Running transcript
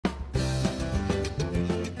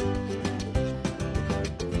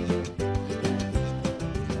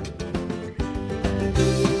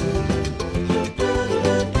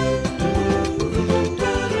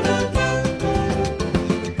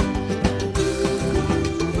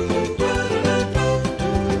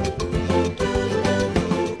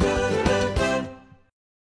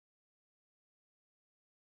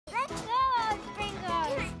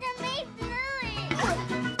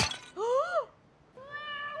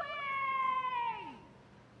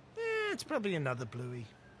it's probably another Bluey.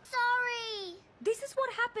 Sorry. This is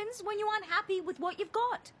what happens when you aren't happy with what you've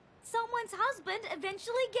got. Someone's husband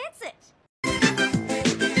eventually gets it.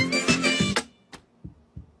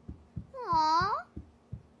 Aww.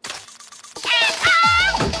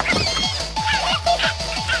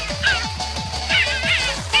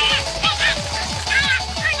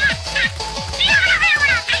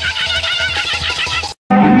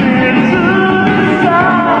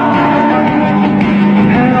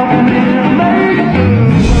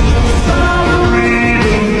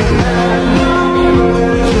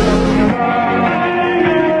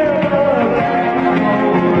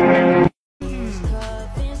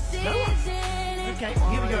 Okay,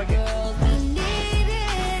 here we go again.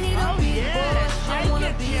 Oh yeah, shake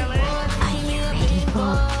it, Kelly. Are you ready,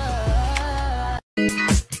 Bob?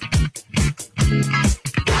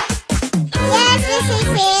 Yes, this is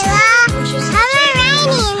Sheila. I'm a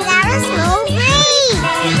rainy and got a small breeze.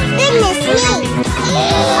 Goodness me.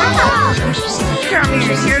 Come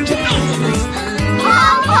here, you.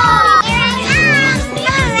 Papa! Here I am.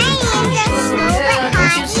 I'm rainy and got a small but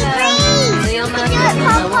hearty breeze. You do it,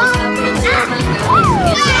 Papa.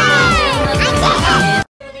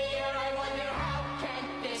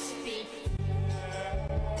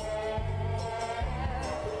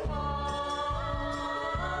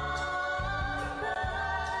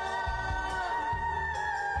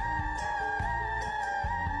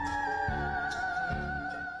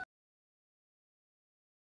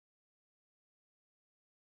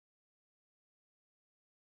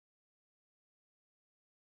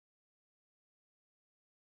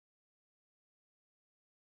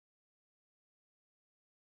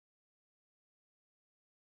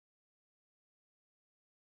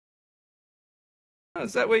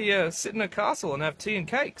 Is that where you sit in a castle and have tea and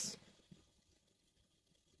cakes?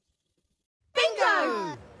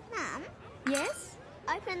 Bingo! Mum, Yes?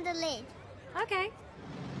 open the lid. Okay.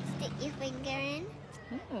 Stick your finger in.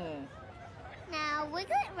 Now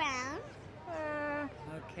wiggle it round.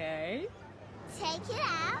 Okay. Take it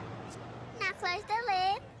out. Now close the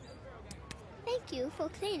lid. Thank you for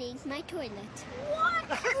cleaning my toilet.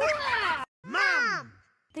 What? Mom!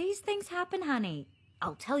 These things happen, honey.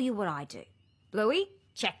 I'll tell you what I do. Bluey,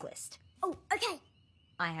 checklist. Oh, okay.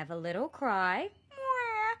 I have a little cry.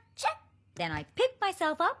 Check, Then I pick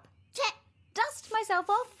myself up, check, dust myself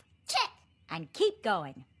off, check. and keep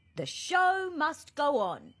going. The show must go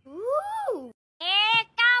on. Ooh! Here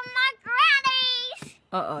come my grannies!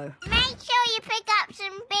 Uh-oh. Make sure you pick up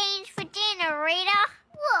some beans for dinner, Rita.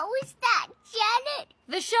 What was that, Janet?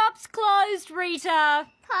 The shop's closed, Rita.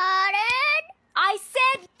 Pardon? I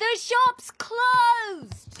said the shop's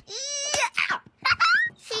closed.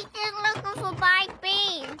 She's just looking for baked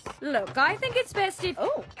beans. Look, I think it's best if...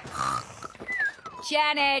 Oh.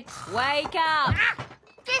 Janet, wake up.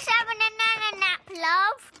 Just having a nana nap,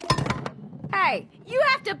 love. Hey, you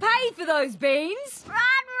have to pay for those beans.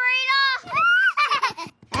 Run, Rita!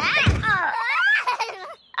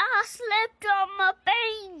 I slipped on my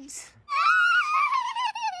beans.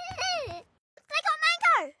 Click on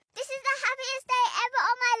mango. This is the happiest day ever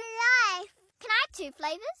of my life. Can I have 2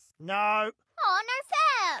 flavours? No, Oh, no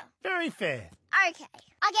fair. very fair. Okay,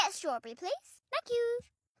 I'll get a strawberry, please. Thank you.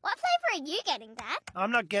 What flavour are you getting, Dad?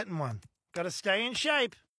 I'm not getting one. Gotta stay in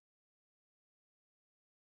shape.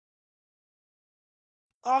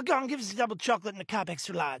 Oh, go on, give us a double chocolate and a cup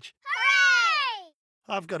extra large. Hooray!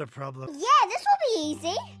 I've got a problem. Yeah, this will be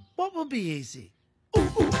easy. What will be easy? Ooh,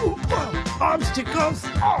 ooh, ooh, oh, obstacles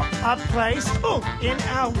are placed in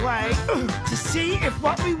our way to see if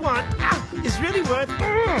what we want is really worth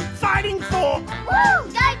fighting for.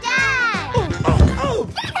 Woo! Go, Dad!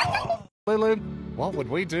 Lulu, what would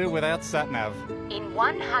we do without sat-nav? In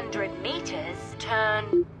 100 meters,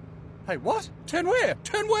 turn... Hey, what? Turn where?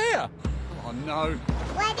 Turn where? Oh, no.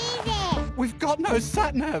 What is it? We've got no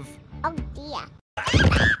sat-nav. Oh, dear.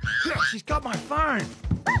 She's got my phone.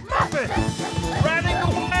 Muffet! Running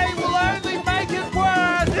away will only make it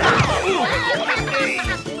worse!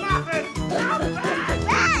 Muffet!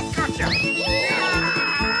 Gotcha!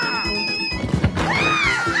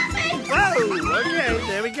 Whoa! Okay,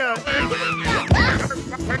 there we go.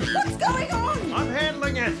 What's going on? I'm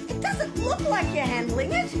handling it. It doesn't look like you're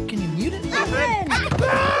handling it. Can you mute it? Muffin!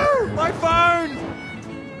 No! My phone!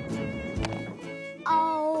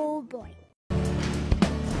 Oh, boy.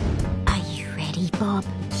 Are you ready, Bob?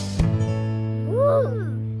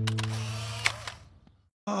 Woo!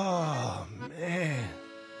 Oh, man.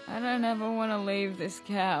 I don't ever want to leave this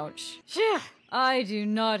couch. Phew, I do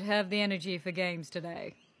not have the energy for games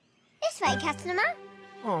today. This way, customer.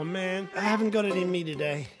 Oh, man. I haven't got it in me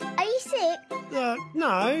today. Are you sick?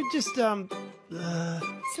 No, just,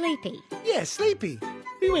 Sleepy. yeah, sleepy.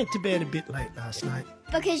 We went to bed a bit late last night.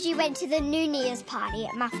 Because you went to the New Year's party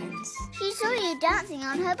at Muffin's. She saw you dancing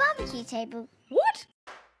on her barbecue table. What?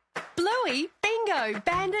 Bluey, Bingo,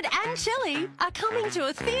 Bandit and Chili are coming to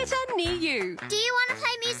a theatre near you. Do you want to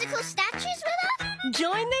play musical statues with us?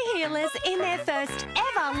 Join the Healers in their first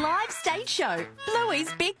ever live stage show,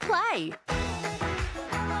 Bluey's Big Play.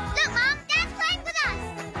 Look, Mum, Dad's playing with us.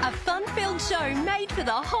 A fun-filled show made for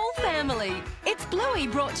the whole family. It's Bluey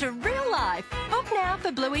brought to real life. Book now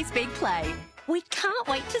for Bluey's Big Play. We can't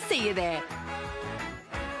wait to see you there.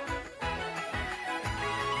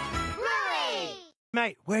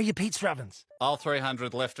 Mate, where are your pizza ovens? I'll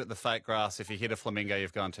 300 left at the fake grass. If you hit a flamingo,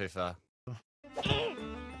 you've gone too far. I'm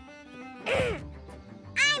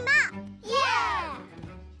up. Yeah.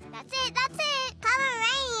 That's it, that's it.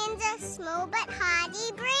 Pomeranians are small but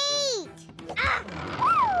hardy breed. Yay!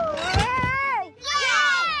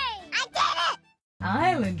 I did it!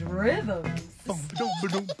 Island rhythms.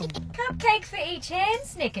 Cupcake for each hand,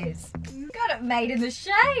 Snickers. Got it made in the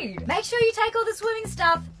shade. Make sure you take all the swimming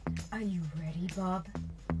stuff. Are you ready, Bob?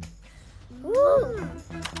 Ooh.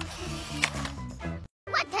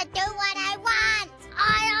 What to do what I want?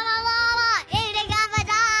 I am a llama eating a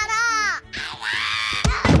banana.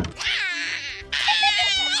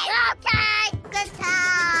 Okay, good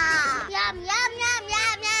time. Yum, yum, yum,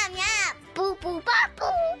 yum, yum, yum. Boo, boo, bop, boo.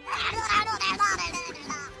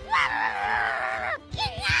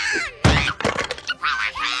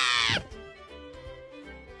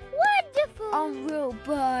 Wonderful. I'm real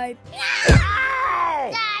babe.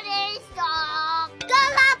 Daddy, stop. Go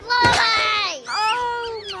up, Bluey.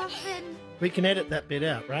 Oh, Muffin. We can edit that bit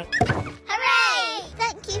out, right? Hooray!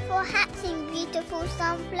 Thank you for hatching, beautiful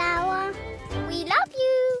sunflower. We love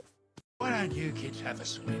you. Why don't you kids have a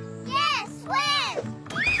swim? Yes, swim.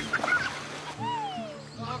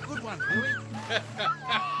 Oh, good one, Bluey.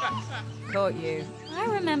 Caught you. I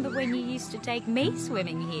remember when you used to take me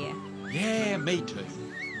swimming here. Yeah, me too.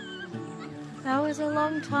 That was a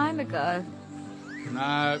long time ago.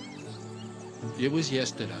 No, it was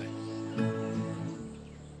yesterday.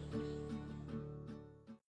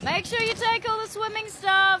 Make sure you take all the swimming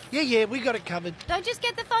stuff. Yeah, we got it covered. Don't just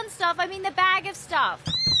get the fun stuff, I mean the bag of stuff.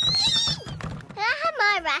 Can I have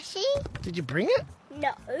my Rashi? Did you bring it?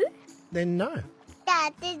 No. Then no.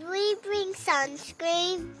 Dad, did we bring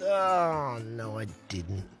sunscreen? Oh, no, I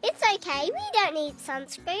didn't. It's okay, we don't need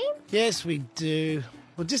sunscreen. Yes, we do.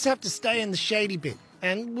 We'll just have to stay in the shady bit,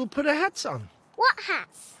 and we'll put our hats on. What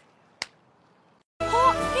hats?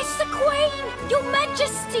 Oh, it's the Queen! Your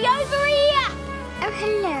Majesty, over here! Oh,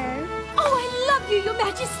 hello. Oh, I love you, Your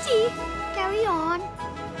Majesty! Carry on.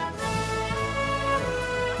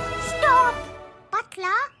 Stop!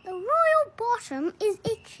 Butler, the royal bottom is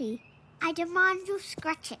itchy. I demand you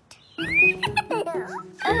scratch it.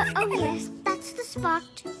 Oh yes, that's the spot.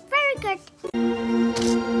 Very good.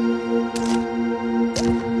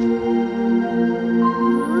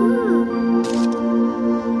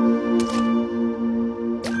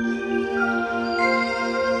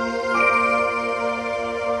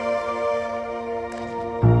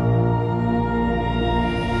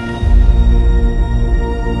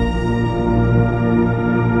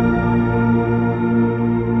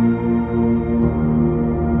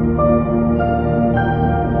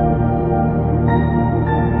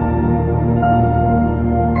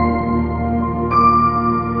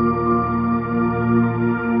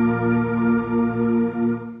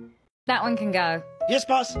 That one can go. Yes,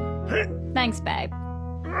 boss. Thanks, babe.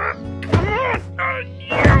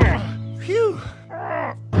 Phew.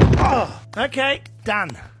 Oh, okay,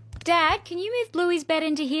 done. Dad, can you move Bluey's bed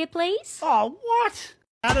into here, please? Oh, what?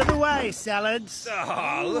 Out of the way, salads.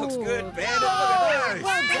 Oh, looks good, Bandit. Look at those.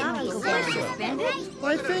 Well done, delicious, Bandit.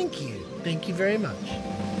 Why, thank you. Thank you very much.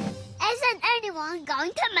 Isn't anyone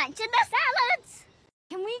going to mention the salads?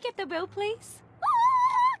 Can we get the bill, please?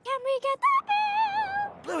 Oh, can we get the bill?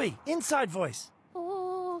 Bluey, inside voice.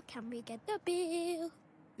 Oh, can we get the bill?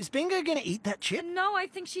 Is Bingo gonna eat that chip? No, I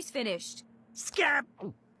think she's finished. Scab.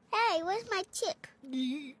 Hey, where's my chip?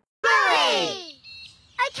 Hey!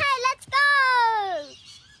 Okay, let's go!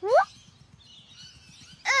 Whoop.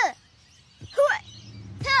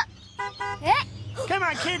 Come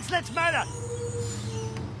on, kids, let's motor.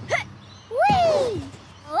 Whee!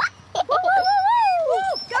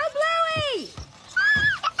 Go, Bluey!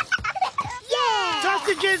 Yeah!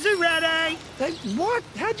 Sausages are ready. Hey, what?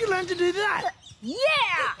 How'd you learn to do that? Yeah!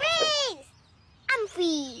 Freeze! I'm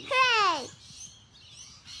free. Hooray!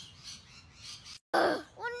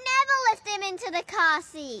 We'll never lift him into the car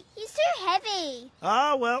seat. He's too heavy.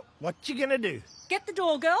 Oh, well, what you gonna do? Get the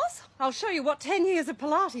door, girls. I'll show you what 10 years of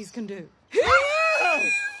Pilates can do.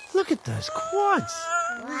 Look at those quads.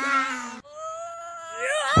 Wow.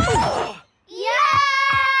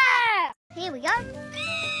 Yeah! Here we go.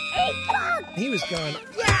 Eat bug! He was going, Is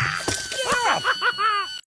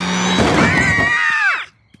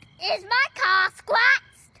my car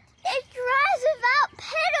squatched? It drives without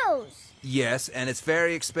pedals. Yes, and it's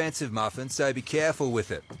very expensive, Muffin, so be careful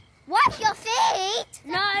with it. Watch your feet!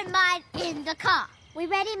 No mine in the car. We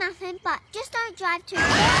ready, Muffin, but just don't drive too Can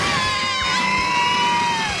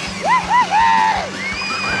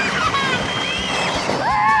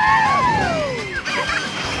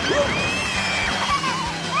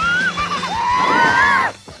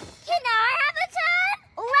I have a turn?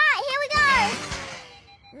 Alright, here we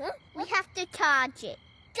go. We have to charge it.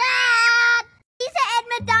 Dad! These are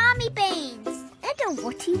edamame beans.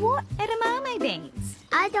 What? Edamame beans.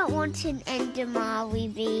 I don't want an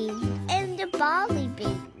edamame bean. Edamame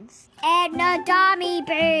beans. Edamame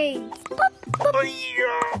beans.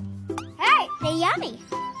 Hey, they're yummy.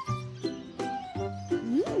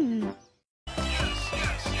 Mmm.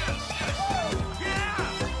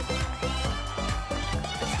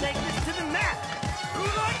 let's take this to the mat.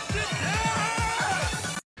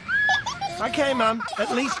 Okay, Mum.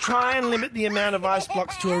 At least try and limit the amount of ice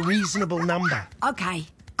blocks to a reasonable number. Okay,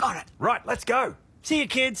 got it. Right, let's go. See you,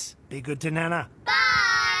 kids. Be good to Nana.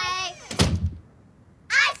 Bye.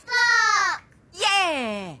 Ice block.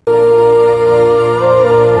 Yeah!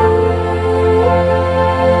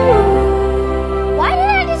 Why did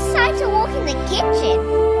I decide to walk in the kitchen?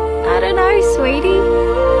 I don't know, sweetie.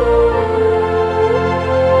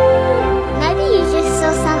 Maybe you just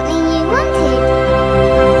saw something you wanted.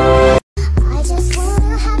 I just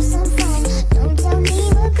wanna have some fun. Don't tell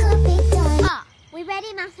me what could be done. Oh, we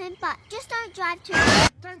ready, Muffin, but just don't drive too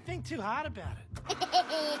fast. Don't think too hard about it.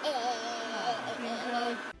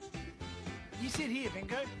 You sit here,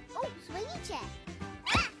 Bingo. Oh, swingy chair.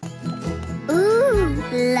 Ooh,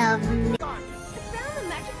 lovely. Found the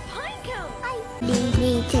magic pine cone. I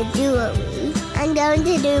need to do a wee. I'm going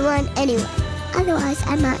to do one anyway. Otherwise,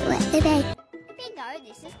 I might wet the bed. Bingo,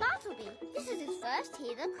 this is Bartleby. This is his first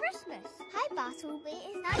here than Christmas. Hi, Bartleby.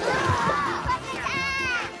 It's nice.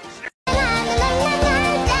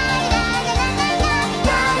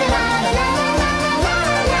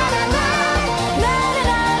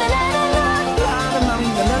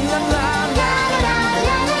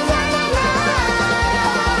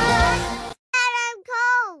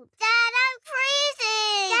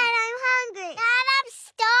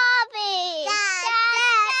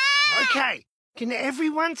 Okay, can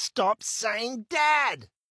everyone stop saying Dad?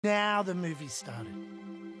 Now the movie started.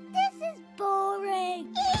 This is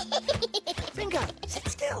boring. Bingo, sit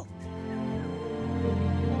still.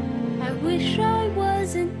 I wish I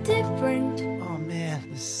wasn't different. Oh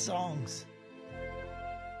man, the songs.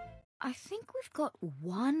 I think we've got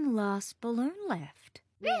one last balloon left.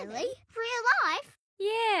 Really? Real life?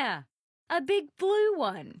 Yeah, a big blue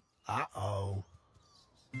one. Uh-oh.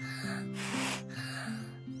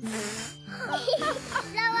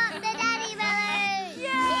 Blow up the daddy balloon!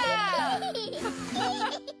 Yeah!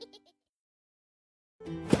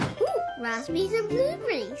 Ooh, raspberries and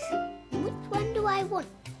blueberries. Which one do I want?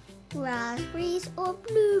 Raspberries or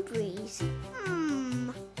blueberries?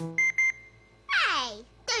 Hey,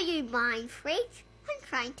 do you mind, Fridge? I'm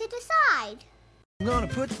trying to decide. I'm gonna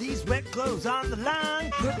put these wet clothes on the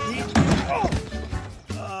line. Put these.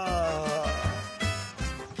 Oh!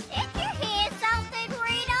 Did you hear something,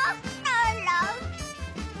 Rita? Hello.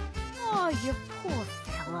 Oh, you poor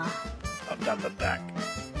fella. I've done the back.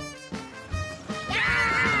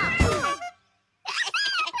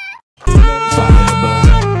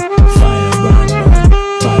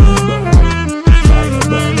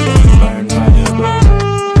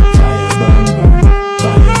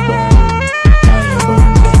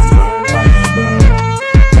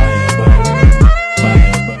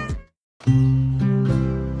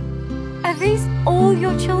 Are these all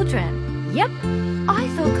your children? Yep. I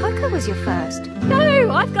thought Coco was your first.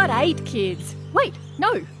 No, I've got 8 kids. Wait,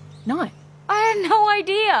 no, 9. I had no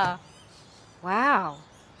idea. Wow.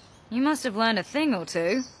 You must have learned a thing or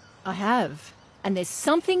two. I have. And there's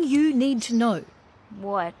something you need to know.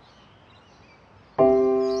 What?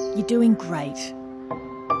 You're doing great.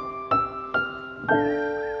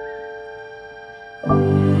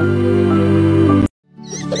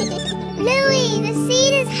 Bluey, the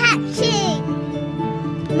seed is hatching.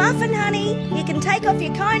 Muffin, honey, you can take off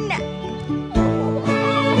your cone now.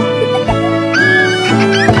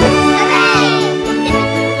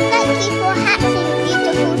 Thank you for hatching,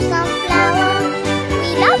 beautiful sunflower. We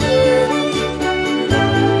love you.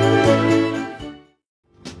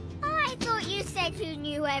 you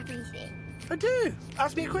knew everything. I do.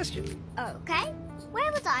 Ask me a question. Okay. Where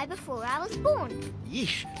was I before I was born?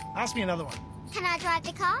 Yeesh. Ask me another one. Can I drive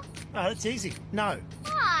the car? Oh, that's easy. No.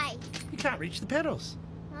 Why? You can't reach the pedals.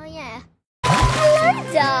 Oh, yeah.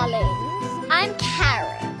 Hello, darlings. I'm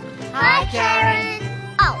Karen. Hi,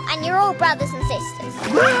 Karen. Oh, and you're all brothers and sisters.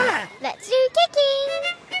 Let's do kicking.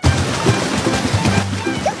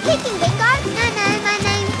 Good kicking, Bingo. No, my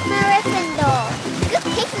name's Gryffindor. Good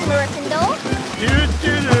kicking, Gryffindor.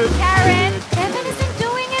 Karen, Bevan isn't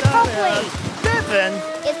doing it properly. Bevan?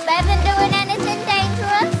 Is Bevan doing anything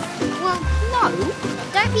dangerous? Well, no.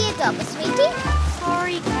 Don't be a gobber, sweetie.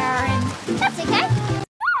 Sorry, Karen. That's okay.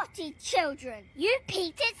 Naughty children. You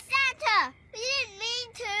peeked at Santa. We didn't mean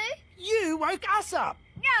to. You woke us up.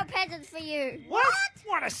 No presents for you. What?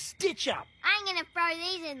 What a stitch up. I'm gonna throw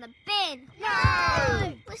these in the bin.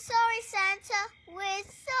 No! We're sorry, Santa. We're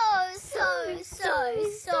so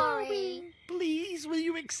sorry. Please, will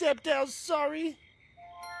you accept our sorry?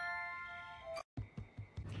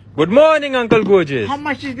 Good morning, Uncle Gorgeous. How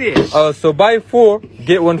much is this? So buy 4,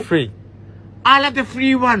 get 1 free. I'll have the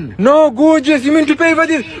free one. No, Gorgeous, you mean to pay for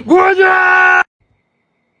this? Gorgeous!